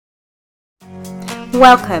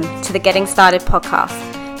Welcome to the Getting Started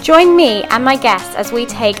podcast. Join me and my guests as we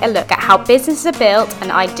take a look at how businesses are built and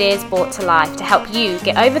ideas brought to life to help you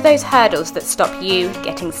get over those hurdles that stop you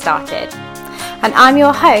getting started. And I'm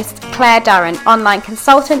your host, Claire Durran, online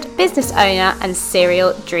consultant, business owner and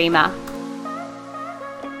serial dreamer.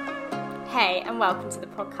 Hey, and welcome to the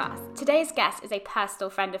podcast. Today's guest is a personal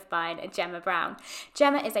friend of mine, Gemma Brown.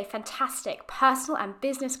 Gemma is a fantastic personal and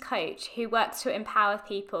business coach who works to empower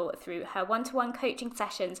people through her one-to-one coaching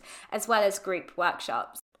sessions as well as group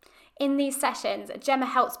workshops. In these sessions, Gemma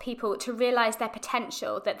helps people to realise their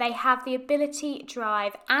potential, that they have the ability,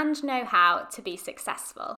 drive and know-how to be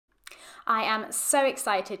successful. I am so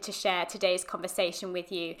excited to share today's conversation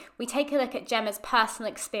with you. We take a look at Gemma's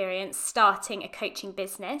personal experience starting a coaching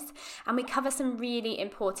business, and we cover some really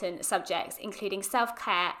important subjects, including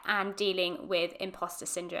self-care and dealing with imposter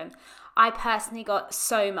syndrome. I personally got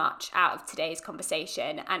so much out of today's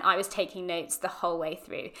conversation, and I was taking notes the whole way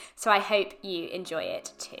through. So I hope you enjoy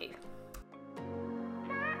it too.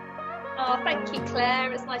 Oh, thank you,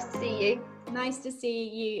 Claire. It's nice to see you. Nice to see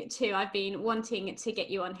you too. I've been wanting to get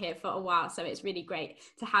you on here for a while, so it's really great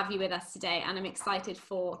to have you with us today, and I'm excited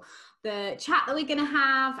for the chat that we're going to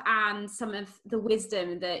have and some of the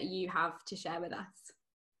wisdom that you have to share with us.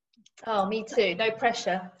 Oh, me too. No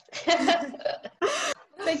pressure. So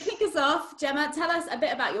kick us off, Gemma. Tell us a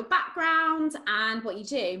bit about your background and what you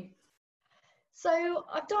do. So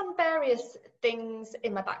I've done various things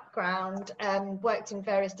in my background, worked in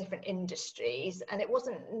various different industries, and it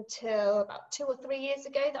wasn't until about 2 or 3 years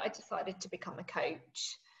ago that I decided to become a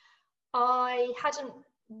coach. I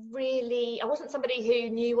wasn't somebody who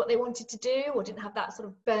knew what they wanted to do or didn't have that sort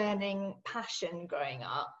of burning passion growing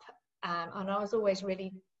up, and I was always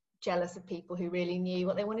really jealous of people who really knew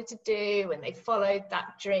what they wanted to do and they followed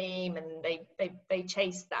that dream and they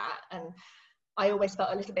chased that, and I always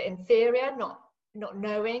felt a little bit inferior, not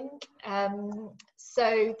knowing.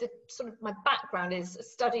 So the sort of my background is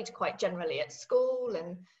studied quite generally at school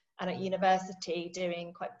and at university,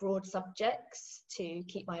 doing quite broad subjects to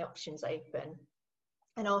keep my options open.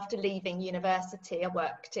 And after leaving university, I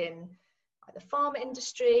worked in the pharma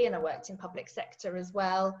industry and I worked in public sector as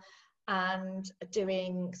well, and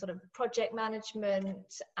doing sort of project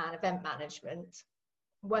management and event management,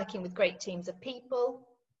 working with great teams of people.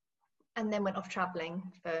 And then went off travelling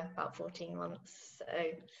for about 14 months. So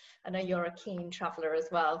I know you're a keen traveller as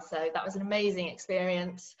well. So that was an amazing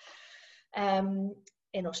experience in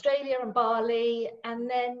Australia and Bali. And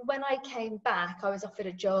then when I came back, I was offered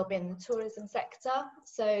a job in the tourism sector.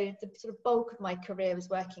 So the sort of bulk of my career was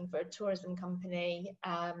working for a tourism company,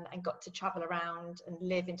 and got to travel around and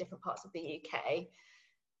live in different parts of the UK,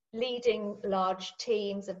 leading large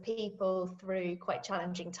teams of people through quite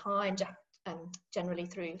challenging times, generally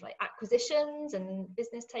through like acquisitions and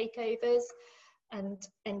business takeovers, and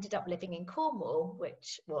ended up living in Cornwall,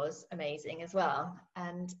 which was amazing as well.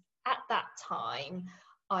 And at that time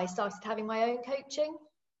I started having my own coaching,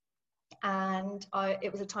 and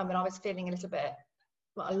it was a time when I was feeling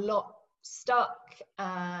a lot stuck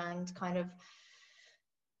and kind of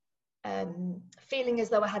feeling as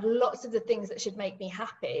though I had lots of the things that should make me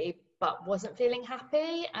happy but wasn't feeling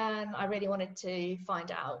happy, and I really wanted to find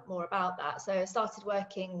out more about that. So I started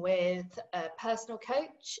working with a personal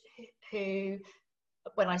coach who,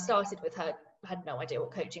 when I started with her, had no idea what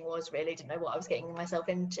coaching was, really didn't know what I was getting myself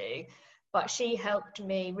into, but she helped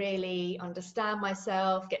me really understand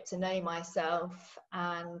myself, get to know myself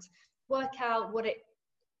and work out what it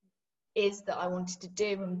is that I wanted to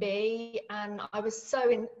do and be. And I was so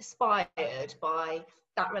inspired by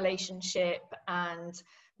that relationship and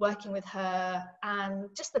working with her and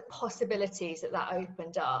just the possibilities that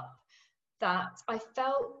opened up, that I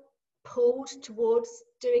felt pulled towards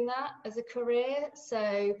doing that as a career.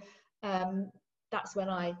 So that's when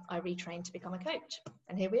I retrained to become a coach,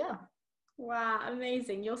 and here we are. Wow,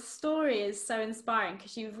 amazing. Your story is so inspiring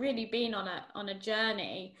because you've really been on a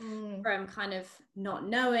journey from kind of not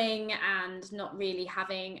knowing and not really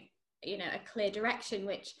having, a clear direction,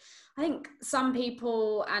 which I think some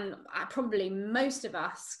people, and probably most of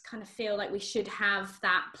us, kind of feel like we should have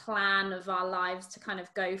that plan of our lives to kind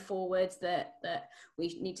of go forwards, that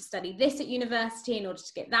we need to study this at university in order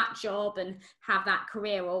to get that job and have that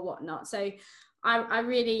career or whatnot. So I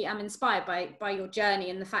really am inspired by your journey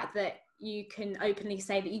and the fact that you can openly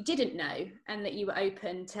say that you didn't know and that you were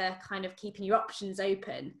open to kind of keeping your options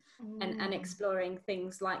open and exploring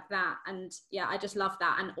things like that. And yeah, I just love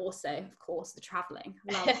that. And also, of course, the traveling.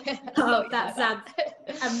 Love that. Sounds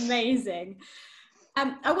amazing.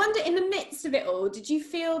 I wonder, in the midst of it all, did you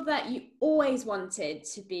feel that you always wanted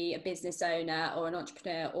to be a business owner or an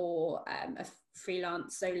entrepreneur or a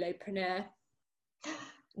freelance solopreneur?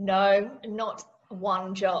 No, not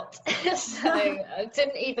one jot. So it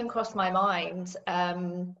didn't even cross my mind.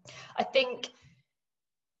 I think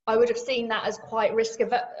I would have seen that as quite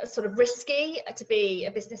sort of risky to be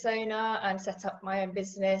a business owner and set up my own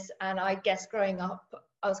business. And I guess growing up,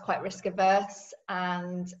 I was quite risk averse,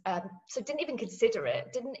 and so didn't even consider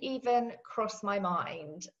it. Didn't even cross my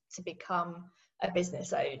mind to become a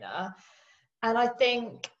business owner. And I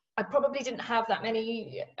think I probably didn't have that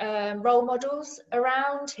many role models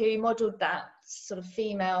around who modeled that sort of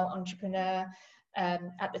female entrepreneur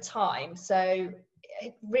at the time. So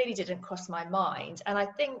it really didn't cross my mind. And I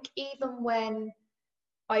think even when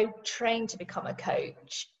I trained to become a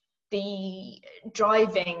coach, the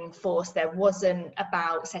driving force there wasn't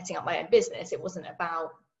about setting up my own business. It wasn't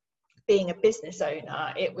about being a business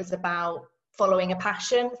owner. It was about following a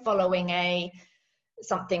passion, following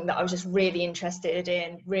something that I was just really interested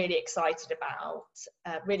in, really excited about,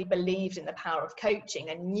 really believed in the power of coaching,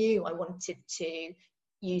 and knew I wanted to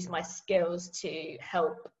use my skills to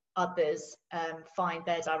help others find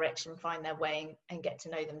their direction, find their way, and get to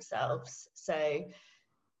know themselves. So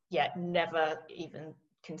yeah, never even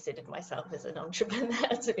considered myself as an entrepreneur,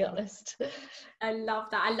 to be honest. I love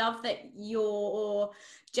that. I love that your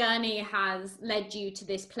journey has led you to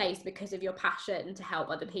this place because of your passion to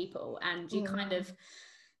help other people, and you kind of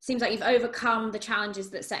seems like you've overcome the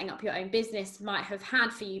challenges that setting up your own business might have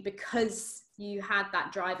had for you because you had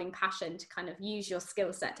that driving passion to kind of use your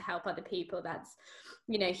skill set to help other people. That's,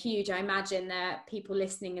 you know, huge. I imagine there are people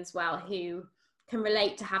listening as well who can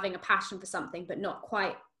relate to having a passion for something but not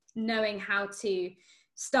quite knowing how to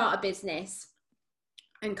start a business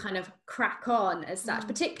and kind of crack on as such,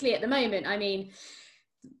 particularly at the moment. I mean,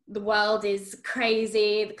 the world is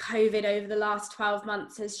crazy. The COVID over the last 12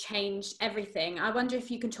 months has changed everything. I wonder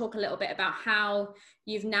if you can talk a little bit about how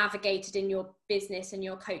you've navigated in your business and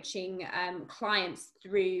your coaching clients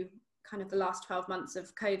through kind of the last 12 months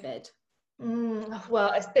of COVID.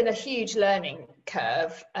 Well, it's been a huge learning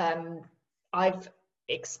curve. I've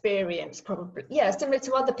experienced probably, similar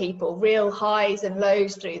to other people, real highs and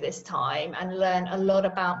lows through this time, and learn a lot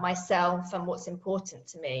about myself and what's important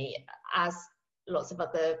to me, as lots of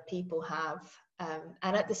other people have.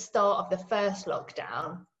 And at the start of the first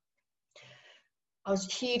lockdown, I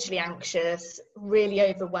was hugely anxious, really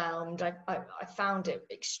overwhelmed. I found it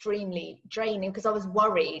extremely draining because I was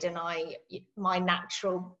worried, and my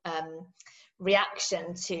natural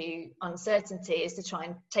reaction to uncertainty is to try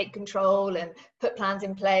and take control and put plans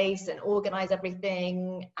in place and organize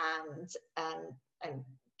everything and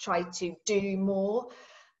try to do more.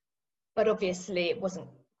 But obviously it wasn't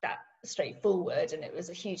that straightforward, and it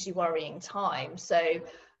was a hugely worrying time. So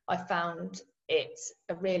I found it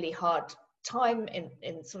a really hard time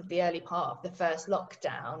in sort of the early part of the first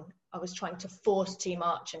lockdown. I was trying to force too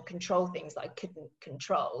much and control things that I couldn't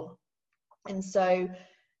control. And so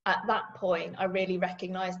at that point, I really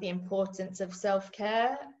recognized the importance of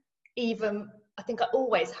self-care. Even, I think I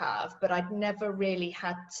always have, but I'd never really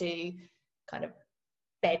had to kind of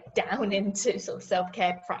bed down into sort of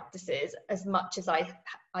self-care practices as much as I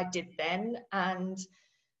did then. And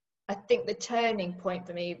I think the turning point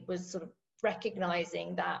for me was sort of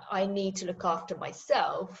recognizing that I need to look after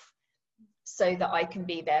myself so that I can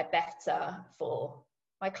be there better for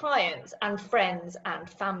my clients and friends and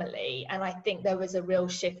family. And I think there was a real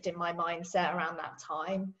shift in my mindset around that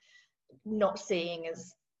time, not seeing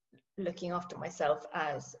as looking after myself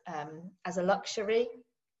as a luxury.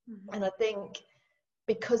 And I think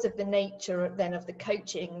because of the nature then of the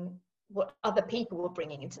coaching, what other people were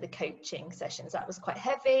bringing into the coaching sessions, that was quite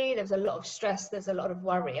heavy. There was a lot of stress, there's a lot of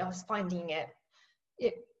worry. I was finding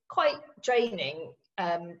it quite draining,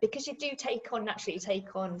 because you do naturally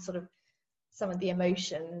take on sort of some of the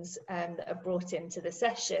emotions that are brought into the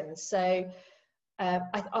session. So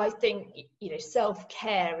I think, you know,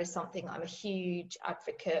 self-care is something I'm a huge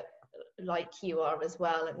advocate, like you are as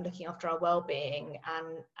well, and looking after our well-being,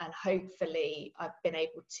 and hopefully I've been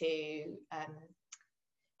able to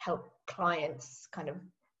help clients kind of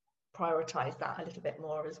prioritize that a little bit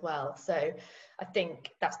more as well. So I think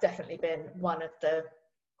that's definitely been one of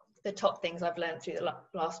the top things I've learned through the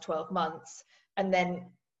last 12 months. And then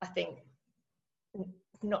I think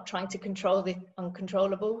not trying to control the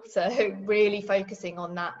uncontrollable, so really focusing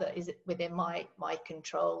on that is within my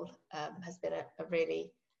control, has been a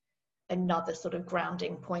really another sort of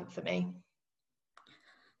grounding point for me.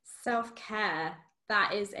 Self-care,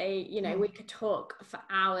 that is we could talk for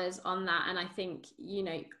hours on that. And I think, you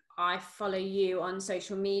know, I follow you on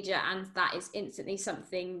social media, and that is instantly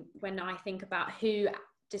something when I think about who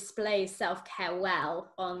displays self-care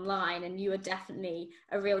well online, and you are definitely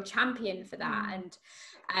a real champion for that.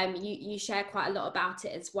 And you share quite a lot about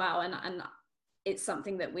it as well, and it's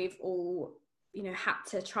something that we've all, you know, had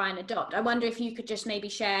to try and adopt. I wonder if you could just maybe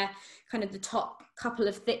share kind of the top couple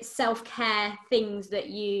of self-care things that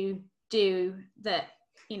you do that,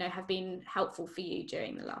 you know, have been helpful for you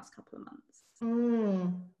during the last couple of months.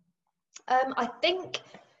 I think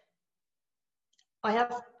I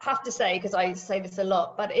have to say, because I say this a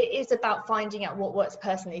lot, but it is about finding out what works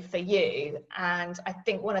personally for you. And I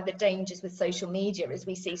think one of the dangers with social media is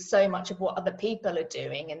we see so much of what other people are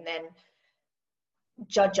doing and then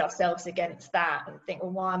judge ourselves against that and think,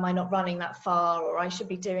 well, why am I not running that far, or I should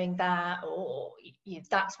be doing that, or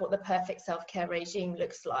that's what the perfect self-care regime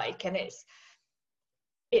looks like. And it's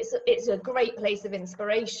a great place of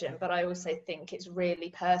inspiration, but I also think it's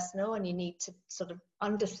really personal, and you need to sort of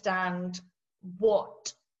understand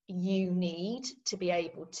what you need to be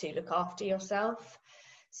able to look after yourself.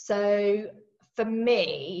 So for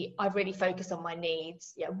me, I really focus on my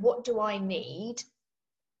needs. What do I need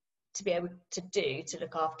to be able to do to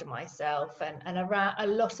look after myself? And around, a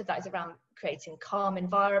lot of that is around creating calm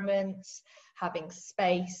environments, having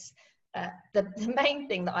space. The main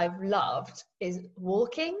thing that I've loved is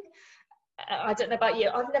walking. I don't know about you,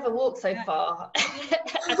 I've never walked so far.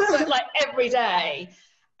 I sweat like every day,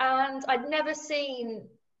 and I'd never seen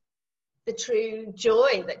the true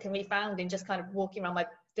joy that can be found in just kind of walking around my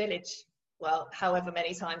village, well, however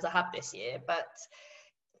many times I have this year. But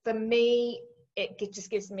for me, it just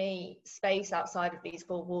gives me space outside of these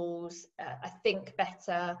four walls. I think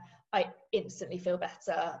better, I instantly feel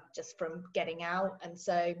better just from getting out. And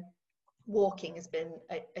so walking has been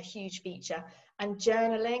a huge feature, and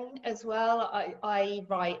journaling as well. I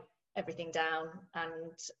write everything down,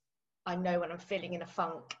 and I know when I'm feeling in a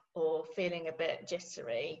funk or feeling a bit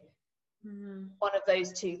jittery, one of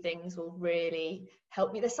those two things will really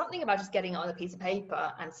help me. There's something about just getting it on a piece of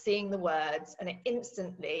paper and seeing the words, and it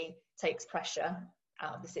instantly takes pressure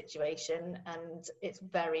out of the situation, and it's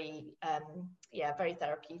very very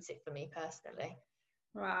therapeutic for me personally.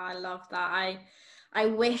 Wow, I love that. I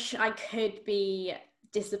wish I could be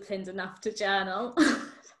disciplined enough to journal.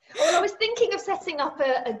 Well, I was thinking of setting up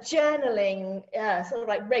a journaling sort of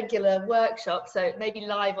like regular workshop, so maybe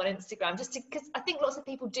live on Instagram, just because I think lots of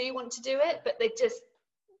people do want to do it, but they just,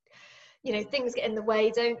 you know, things get in the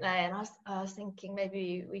way, don't they? And I was thinking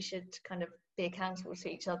maybe we should kind of be accountable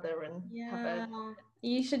to each other and have a...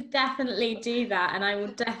 You should definitely do that, and I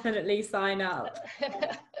will definitely sign up.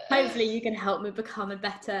 Hopefully you can help me become a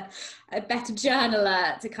better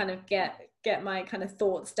journaler to kind of get my kind of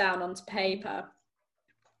thoughts down onto paper.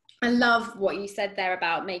 I love what you said there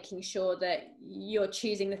about making sure that you're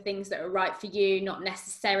choosing the things that are right for you, not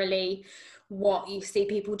necessarily what you see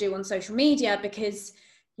people do on social media, because,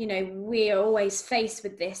 you know, we are always faced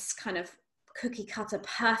with this kind of cookie cutter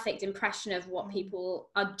perfect impression of what people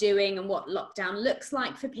are doing and what lockdown looks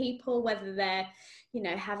like for people, whether they're, you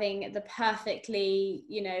know, having the perfectly,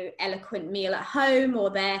 you know, eloquent meal at home,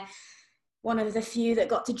 or they're one of the few that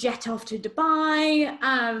got to jet off to Dubai.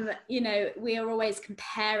 You know, we are always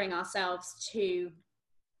comparing ourselves to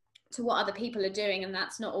what other people are doing, and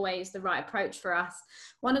that's not always the right approach for us.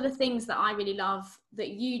 One of the things that I really love that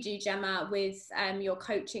you do, Gemma, with your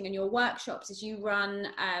coaching and your workshops, is you run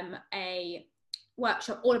a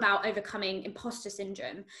workshop all about overcoming imposter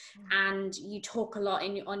syndrome, and you talk a lot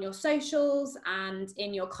on your socials and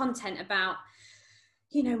in your content about,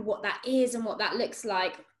 you know, what that is and what that looks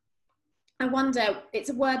like. I wonder, it's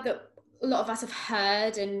a word that a lot of us have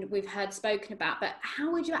heard and we've heard spoken about, but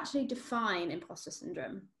how would you actually define imposter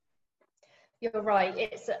syndrome? You're right,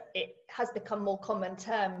 it has become more common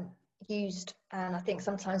term used, and I think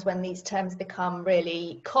sometimes when these terms become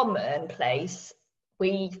really commonplace,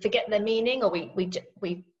 we forget their meaning, or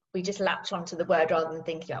we just latch onto the word rather than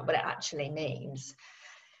thinking about what it actually means.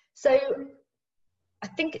 So I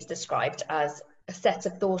think it's described as a set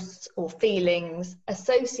of thoughts or feelings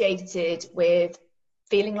associated with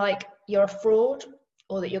feeling like you're a fraud,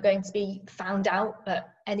 or that you're going to be found out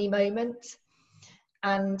at any moment.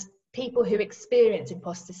 And people who experience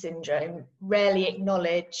imposter syndrome rarely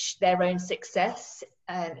acknowledge their own success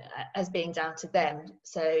as being down to them.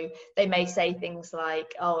 So they may say things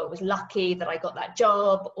like, oh, it was lucky that I got that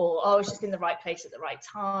job, or oh, I was just in the right place at the right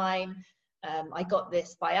time. I got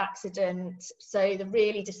this by accident. So they're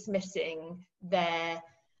really dismissing their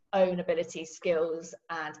own abilities, skills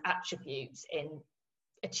and attributes in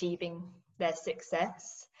achieving their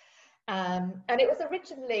success. And it was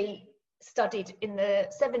originally studied in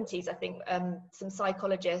the 70s. I think some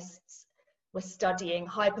psychologists were studying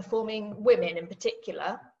high performing women in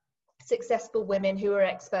particular. successful women who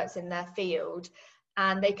are experts in their field,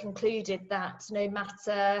 and they concluded that no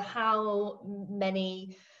matter how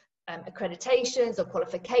many accreditations or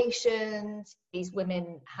qualifications these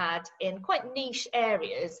women had in quite niche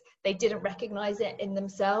areas, they didn't recognize it in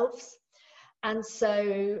themselves. And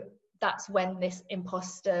so that's when this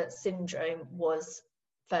imposter syndrome was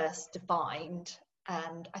first defined.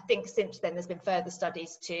 And I think since then there's been further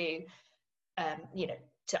studies to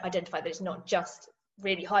to identify that it's not just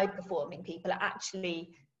really high performing people.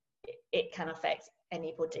 Actually, it can affect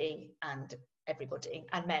anybody and everybody,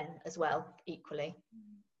 and men as well, equally.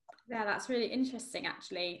 Yeah, that's really interesting,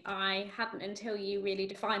 actually. I hadn't, until you really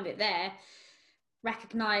defined it there,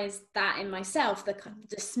 recognized that in myself, the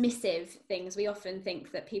dismissive things. We often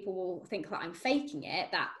think that people will think that I'm faking it.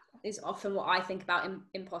 That is often what I think about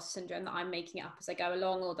imposter syndrome, that I'm making it up as I go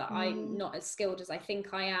along, or that I'm not as skilled as I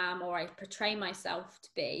think I am, or I portray myself to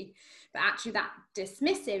be. But actually that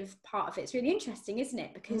dismissive part of it's really interesting, isn't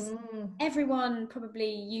it? Because everyone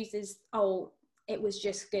probably uses, oh, it was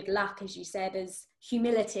just good luck, as you said, as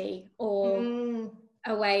humility, or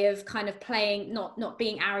a way of kind of playing, not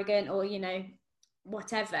being arrogant, or, you know,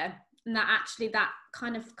 whatever. And that actually that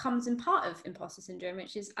kind of comes in part of imposter syndrome,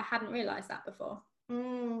 which is, I hadn't realized that before.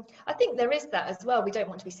 I think there is that as well. We don't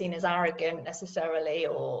want to be seen as arrogant necessarily,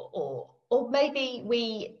 or maybe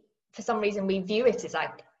we, for some reason, we view it as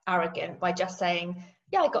like arrogant by just saying,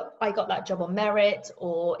 yeah, I got that job on merit.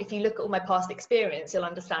 Or if you look at all my past experience, you'll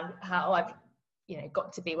understand how I've, you know,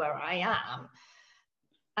 got to be where I am.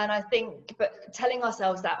 And I think, but telling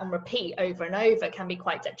ourselves that on repeat over and over can be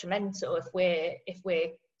quite detrimental if we're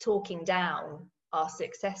talking down our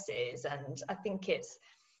successes. And I think it's,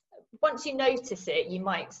 once you notice it, you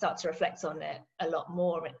might start to reflect on it a lot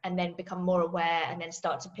more, and then become more aware, and then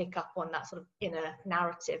start to pick up on that sort of inner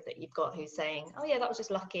narrative that you've got, who's saying, oh yeah, that was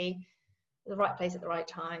just lucky, the right place at the right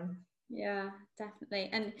time. Yeah, definitely.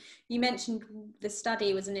 And you mentioned the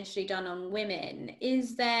study was initially done on women.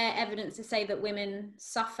 Is there evidence to say that women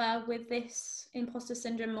suffer with this imposter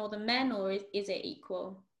syndrome more than men, or is it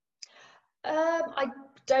equal? I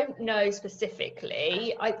don't know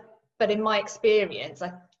specifically, but in my experience,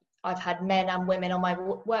 I've had men and women on my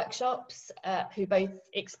workshops who both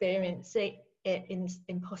experience it in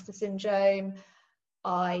imposter syndrome.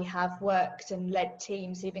 I have worked and led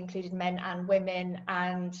teams who've included men and women,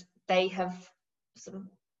 and they have sort of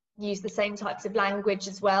used the same types of language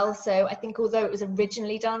as well. So I think although it was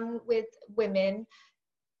originally done with women,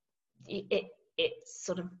 it's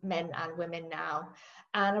sort of men and women now.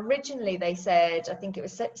 And originally they said, I think it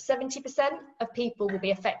was 70% of people will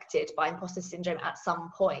be affected by imposter syndrome at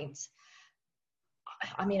some point.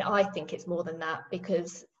 I mean, I think it's more than that,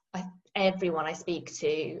 because everyone I speak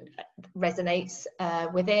to resonates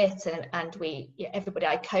with it, and everybody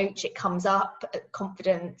I coach, it comes up,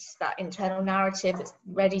 confidence, that internal narrative that's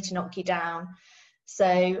ready to knock you down. So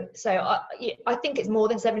I think it's more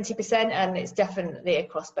than 70%, and it's definitely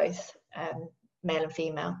across both male and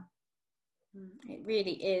female. It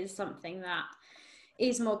really is something that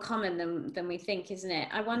is more common than we think, isn't it?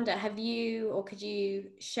 I wonder, have you, or could you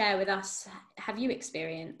share with us, have you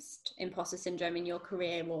experienced imposter syndrome in your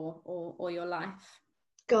career or your life?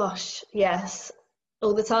 Gosh, yes,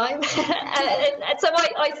 all the time. and so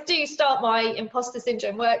I do start my imposter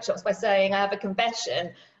syndrome workshops by saying, I have a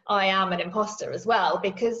confession, I am an imposter as well,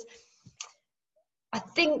 because I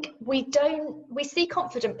think we see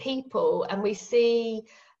confident people, and we see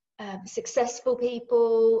successful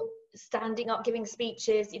people standing up, giving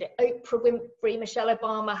speeches. You know, Oprah Winfrey, Michelle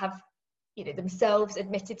Obama have, you know, themselves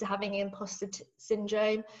admitted to having imposter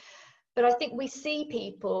syndrome. But I think we see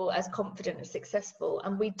people as confident and successful,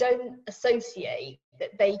 and we don't associate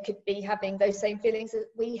that they could be having those same feelings that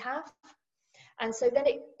we have. And so then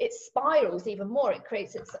it spirals even more. It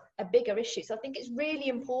creates a bigger issue. So I think it's really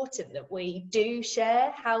important that we do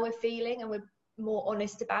share how we're feeling, and we're more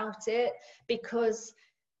honest about it, because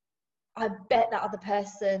I bet that other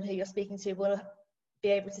person who you're speaking to will be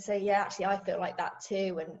able to say, yeah, actually, I feel like that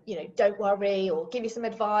too. And, you know, don't worry, or give you some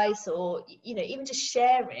advice, or, you know, even just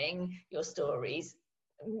sharing your stories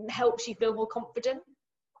helps you feel more confident.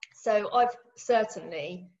 So I've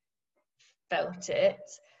certainly felt it.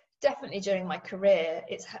 Definitely during my career,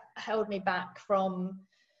 it's held me back from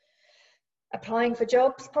applying for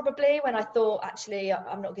jobs, probably, when I thought, actually,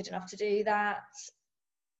 I'm not good enough to do that.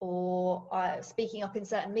 Or speaking up in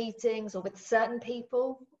certain meetings, or with certain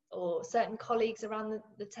people or certain colleagues around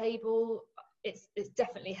the table, it's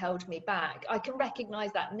definitely held me back. I can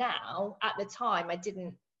recognize that now. At the time, I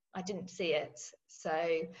didn't see it. So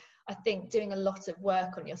I think doing a lot of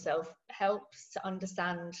work on yourself helps to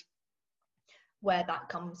understand where that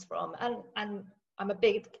comes from. And I'm a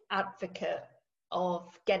big advocate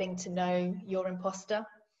of getting to know your imposter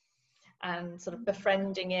and sort of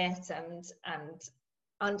befriending it and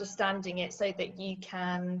understanding it, so that you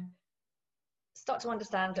can start to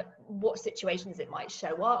understand what situations it might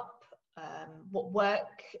show up, what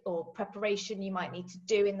work or preparation you might need to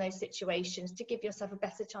do in those situations to give yourself a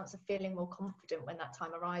better chance of feeling more confident when that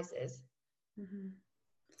time arises. Mm-hmm.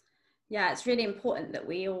 Yeah, it's really important that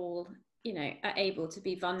we all, you know, are able to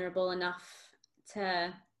be vulnerable enough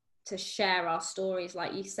to share our stories.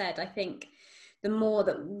 Like you said, I think the more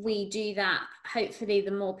that we do that, hopefully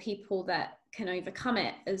the more people that can overcome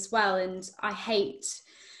it as well. And I hate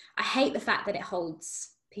the fact that it holds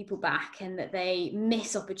people back and that they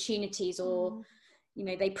miss opportunities, or you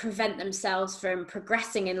know, they prevent themselves from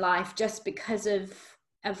progressing in life just because of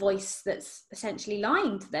a voice that's essentially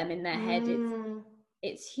lying to them in their head.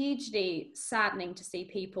 It's hugely saddening to see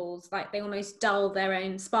people's, like, they almost dull their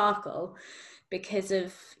own sparkle because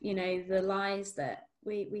of, you know, the lies that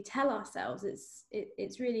we tell ourselves.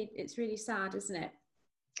 It's really sad, isn't it?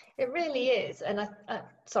 It really is. And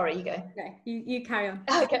sorry, you go. Okay, you carry on.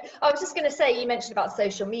 Okay, I was just going to say, you mentioned about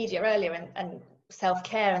social media earlier and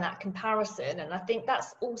self-care and that comparison, and I think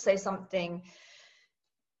that's also something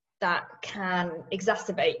that can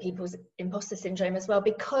exacerbate people's imposter syndrome as well,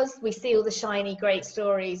 because we see all the shiny great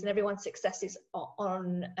stories and everyone's successes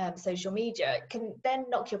on social media. It can then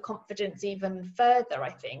knock your confidence even further,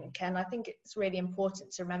 I think. And I think it's really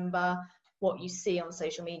important to remember what you see on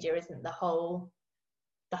social media isn't the whole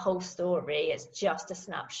story. It's just a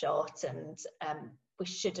snapshot, and we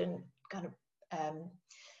shouldn't kind of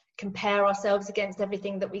compare ourselves against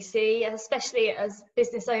everything that we see, and especially as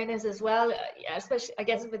business owners as well. Especially, I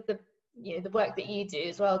guess, with the, you know, the work that you do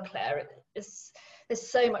as well, Claire.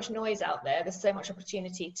 There's so much noise out there. There's so much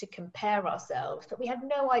opportunity to compare ourselves, but we have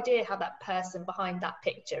no idea how that person behind that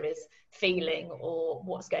picture is feeling or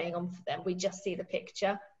what's going on for them. We just see the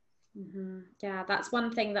picture. Mm-hmm. Yeah, that's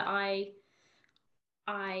one thing that I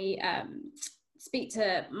speak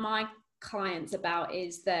to my clients about,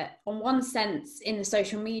 is that on one sense, in the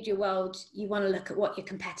social media world, you want to look at what your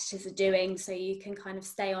competitors are doing so you can kind of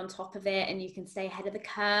stay on top of it, and you can stay ahead of the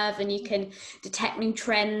curve, and you can detect new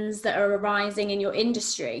trends that are arising in your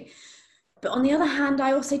industry. But on the other hand,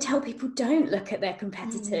 I also tell people, don't look at their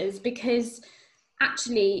competitors, because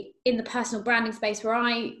actually in the personal branding space, where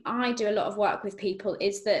I do a lot of work with people,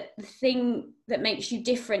 is that the thing that makes you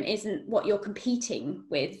different isn't what you're competing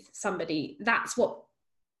with somebody. That's what,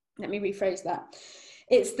 let me rephrase that.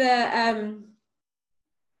 It's the,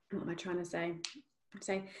 what am I trying to say?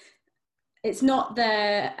 It's not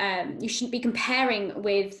the, you shouldn't be comparing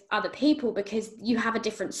with other people, because you have a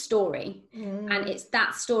different story. And it's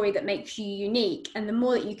that story that makes you unique. And the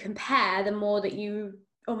more that you compare, the more that you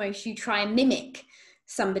try and mimic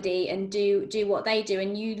somebody and do what they do,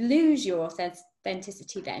 and you lose your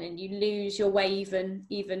authenticity then, and you lose your way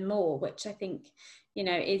even more, which I think, you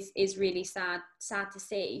know, is really sad to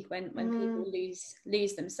see when people lose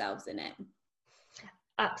themselves in it.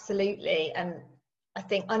 Absolutely. And I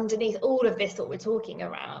think underneath all of this, what we're talking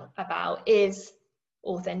about is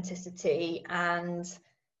authenticity and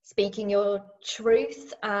speaking your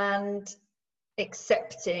truth and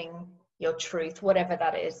accepting your truth, whatever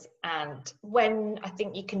that is. And when I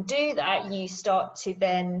think you can do that, you start to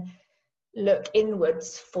then look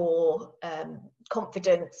inwards for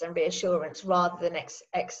confidence and reassurance rather than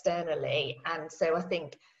externally. And so I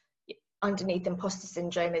think underneath imposter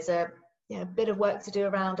syndrome is a bit of work to do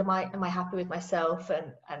around, am I happy with myself,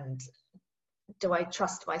 and do I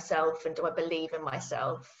trust myself, and do I believe in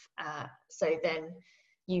myself? So then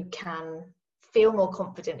you can feel more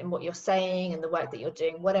confident in what you're saying and the work that you're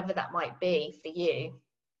doing, whatever that might be for you.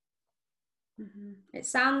 Mm-hmm. It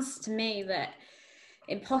sounds to me that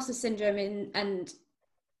imposter syndrome and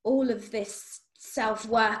all of this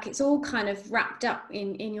self-work, it's all kind of wrapped up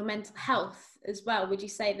in your mental health as well. Would you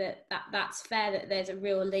say that's fair, that there's a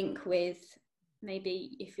real link with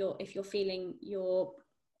maybe if you're feeling your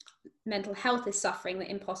mental health is suffering, that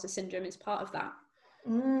imposter syndrome is part of that?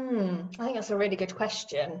 I think that's a really good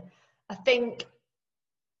question. I don't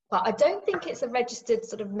think it's a registered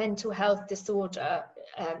sort of mental health disorder,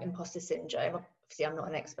 imposter syndrome. Obviously, I'm not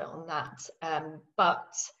an expert on that,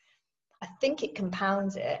 but I think it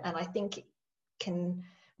compounds it, and I think it can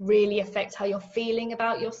really affect how you're feeling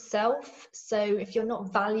about yourself. So if you're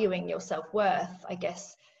not valuing your self-worth, I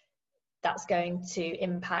guess that's going to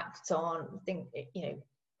impact on,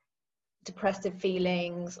 depressive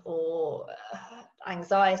feelings or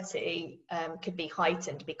anxiety could be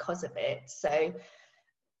heightened because of it. So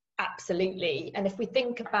absolutely. And if we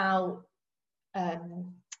think about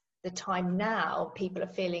the time now, people are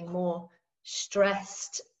feeling more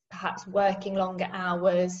stressed, perhaps working longer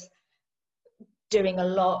hours, doing a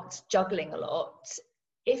lot, juggling a lot,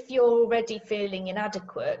 if you're already feeling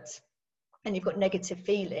inadequate and you've got negative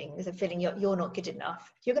feelings and feeling you're not good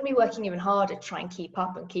enough, you're going to be working even harder to try and keep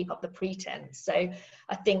up the pretense. So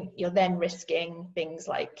I think you're then risking things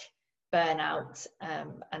like burnout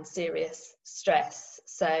and serious stress.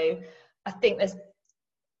 So I think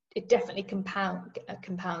it definitely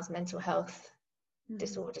compounds mental health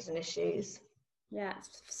disorders and issues. Yeah,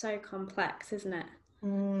 it's so complex, isn't it?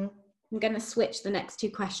 I'm going to switch the next 2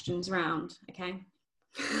 questions around, okay?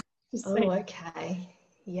 Okay.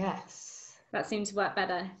 Yes. That seems to work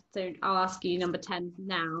better. So I'll ask you number 10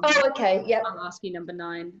 now. Oh, okay. Yep. I'll ask you number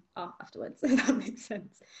 9 afterwards, if that makes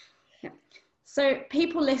sense. Yeah. So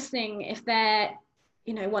people listening, if they're,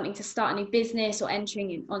 wanting to start a new business or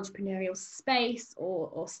entering an entrepreneurial space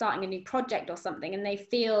or starting a new project or something, and they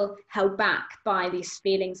feel held back by these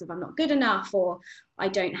feelings of I'm not good enough, or I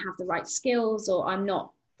don't have the right skills, or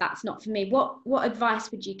that's not for me. What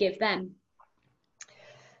advice would you give them?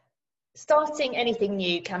 Starting anything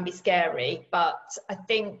new can be scary, but I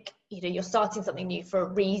think you're starting something new for a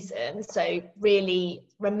reason. So really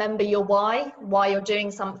remember your why you're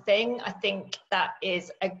doing something. I think that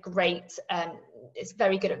is a great, it's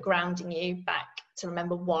very good at grounding you back to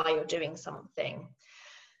remember why you're doing something.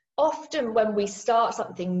 Often when we start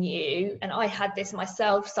something new, and I had this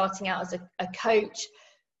myself starting out as a coach,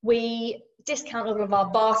 we discount all of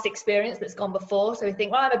our vast experience that's gone before. So we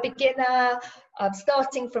think, well, I'm a beginner, I'm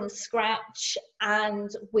starting from scratch, and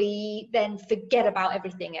we then forget about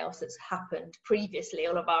everything else that's happened previously,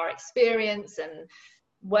 all of our experience and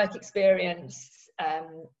work experience,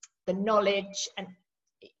 the knowledge and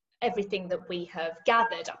everything that we have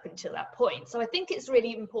gathered up until that point. So I think it's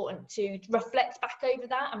really important to reflect back over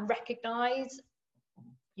that and recognize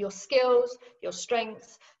your skills, your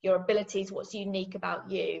strengths, your abilities, what's unique about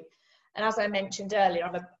you. And as I mentioned earlier,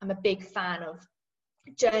 I'm a big fan of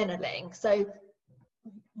journaling. So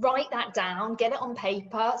write that down, get it on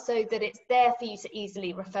paper so that it's there for you to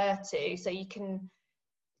easily refer to, so you can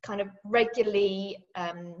kind of regularly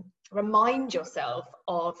remind yourself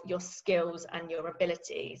of your skills and your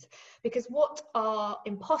abilities. Because what our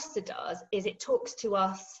imposter does is it talks to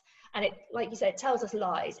us, and it, like you said, it tells us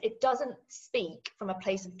lies. It doesn't speak from a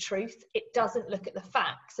place of truth. It doesn't look at the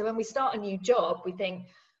facts. So when we start a new job, we think,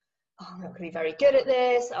 oh, I'm not going to be very good at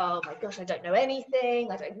this. Oh my gosh, I don't know anything.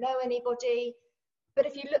 I don't know anybody. But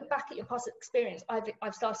if you look back at your past experience,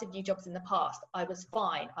 I've started new jobs in the past. I was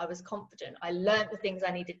fine. I was confident. I learned the things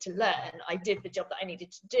I needed to learn. I did the job that I needed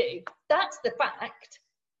to do. That's the fact.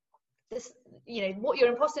 This, what your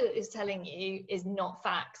imposter is telling you is not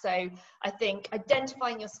fact. So I think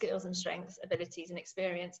identifying your skills and strengths, abilities and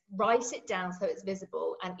experience, write it down so it's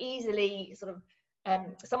visible and easily sort of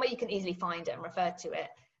somewhere you can easily find it and refer to it.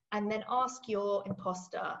 And then ask your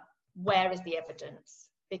imposter, where is the evidence?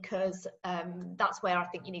 Because that's where I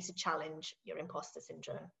think you need to challenge your imposter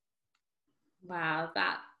syndrome. Wow,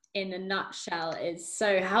 that in a nutshell is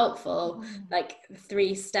so helpful. Like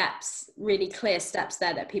 3 steps, really clear steps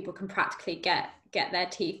there that people can practically get their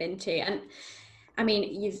teeth into. And I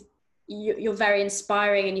mean, you're very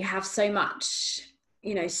inspiring, and you have so much,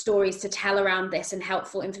 stories to tell around this and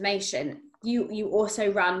helpful information. You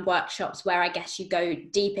also run workshops where I guess you go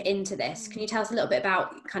deeper into this. Can you tell us a little bit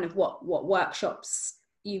about kind of what workshops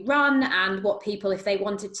you run, and what people, if they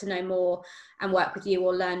wanted to know more and work with you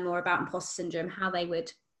or learn more about imposter syndrome, how they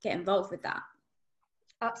would get involved with that?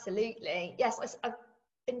 Absolutely. Yes, I've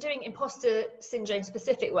been doing imposter syndrome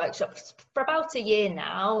specific workshops for about a year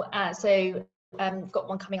now. So I've got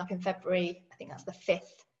one coming up in February. I think that's the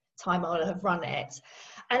 5th time I'll have run it.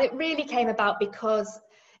 And it really came about because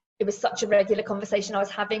it was such a regular conversation I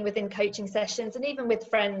was having within coaching sessions, and even with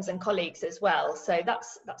friends and colleagues as well. So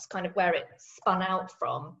that's kind of where it spun out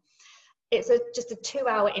from. It's just a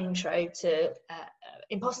 2-hour intro to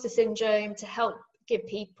imposter syndrome, to help give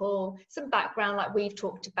people some background like we've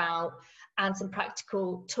talked about, and some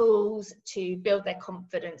practical tools to build their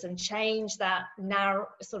confidence and change that narrow,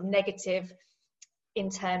 sort of negative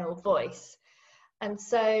internal voice. And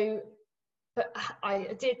so, but I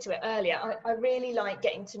adhered to it earlier, I really like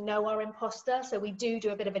getting to know our imposter. So we do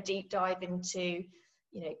a bit of a deep dive into,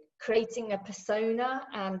 creating a persona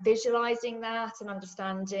and visualizing that and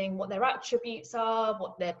understanding what their attributes are,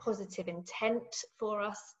 what their positive intent for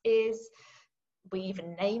us is. We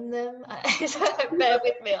even name them. Bear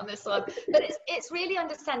with me on this one. But it's really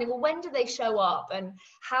understanding, well, when do they show up and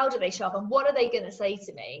how do they show up and what are they going to say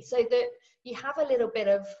to me? So that you have a little bit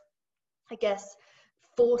of, I guess,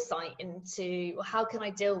 foresight into, well, how can I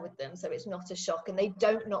deal with them so it's not a shock and they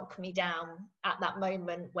don't knock me down at that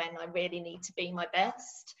moment when I really need to be my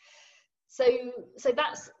best. So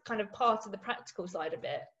that's kind of part of the practical side of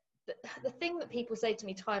it. The thing that people say to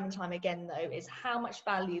me time and time again, though, is how much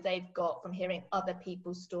value they've got from hearing other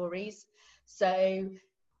people's stories. So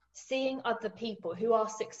seeing other people who are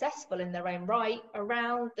successful in their own right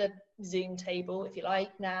around the Zoom table, if you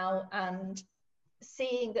like, now, and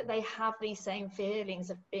seeing that they have these same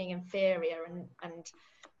feelings of being inferior and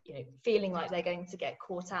you know, feeling like they're going to get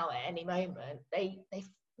caught out at any moment.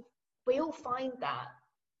 We all find that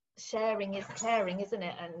sharing is caring, isn't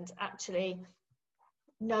it? And actually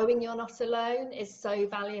knowing you're not alone is so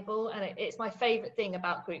valuable, and it's my favorite thing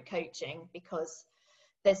about group coaching, because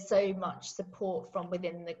there's so much support from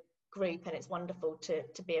within the group, and it's wonderful to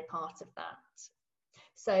be a part of that.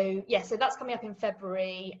 So yeah, so that's coming up in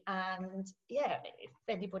February, and yeah, if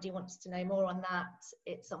anybody wants to know more on that,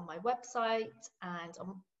 it's on my website and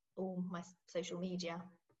on all my social media.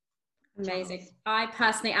 Amazing. channels. I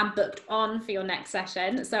personally am booked on for your next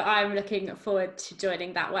session, so I'm looking forward to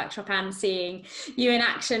joining that workshop and seeing you in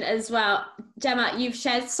action as well. Gemma, you've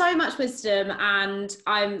shared so much wisdom, and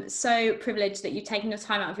I'm so privileged that you've taken your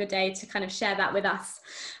time out of your day to kind of share that with us.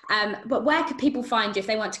 But where could people find you if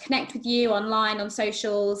they want to connect with you online, on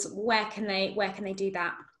socials? Where can they do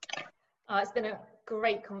that? It's been a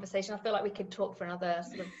great conversation. I feel like we could talk for another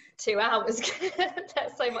sort of 2 hours.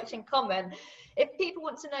 There's so much in common. If people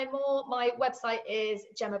want to know more, my website is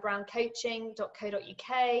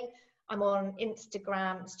gemmabrowncoaching.co.uk. I'm on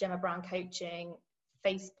Instagram as Gemma Brown Coaching,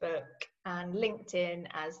 Facebook and LinkedIn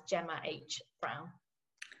as Gemma H. Brown.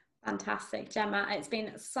 Fantastic, Gemma. It's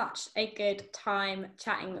been such a good time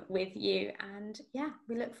chatting with you, and yeah,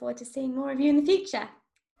 we look forward to seeing more of you in the future.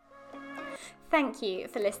 Thank you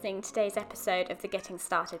for listening to today's episode of the Getting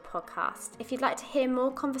Started podcast. If you'd like to hear more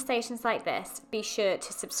conversations like this, be sure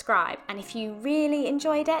to subscribe. And if you really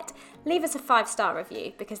enjoyed it, leave us a 5-star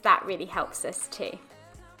review, because that really helps us too.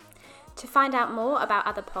 To find out more about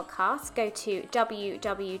other podcasts, go to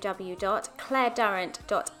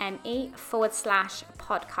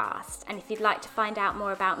www.clairedurrant.me/podcast. And if you'd like to find out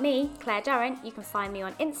more about me, Claire Durrant, you can find me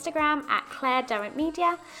on Instagram at Claire Durrant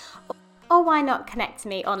Media. Or why not connect to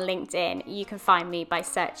me on LinkedIn? You can find me by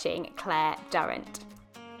searching Claire Durrant.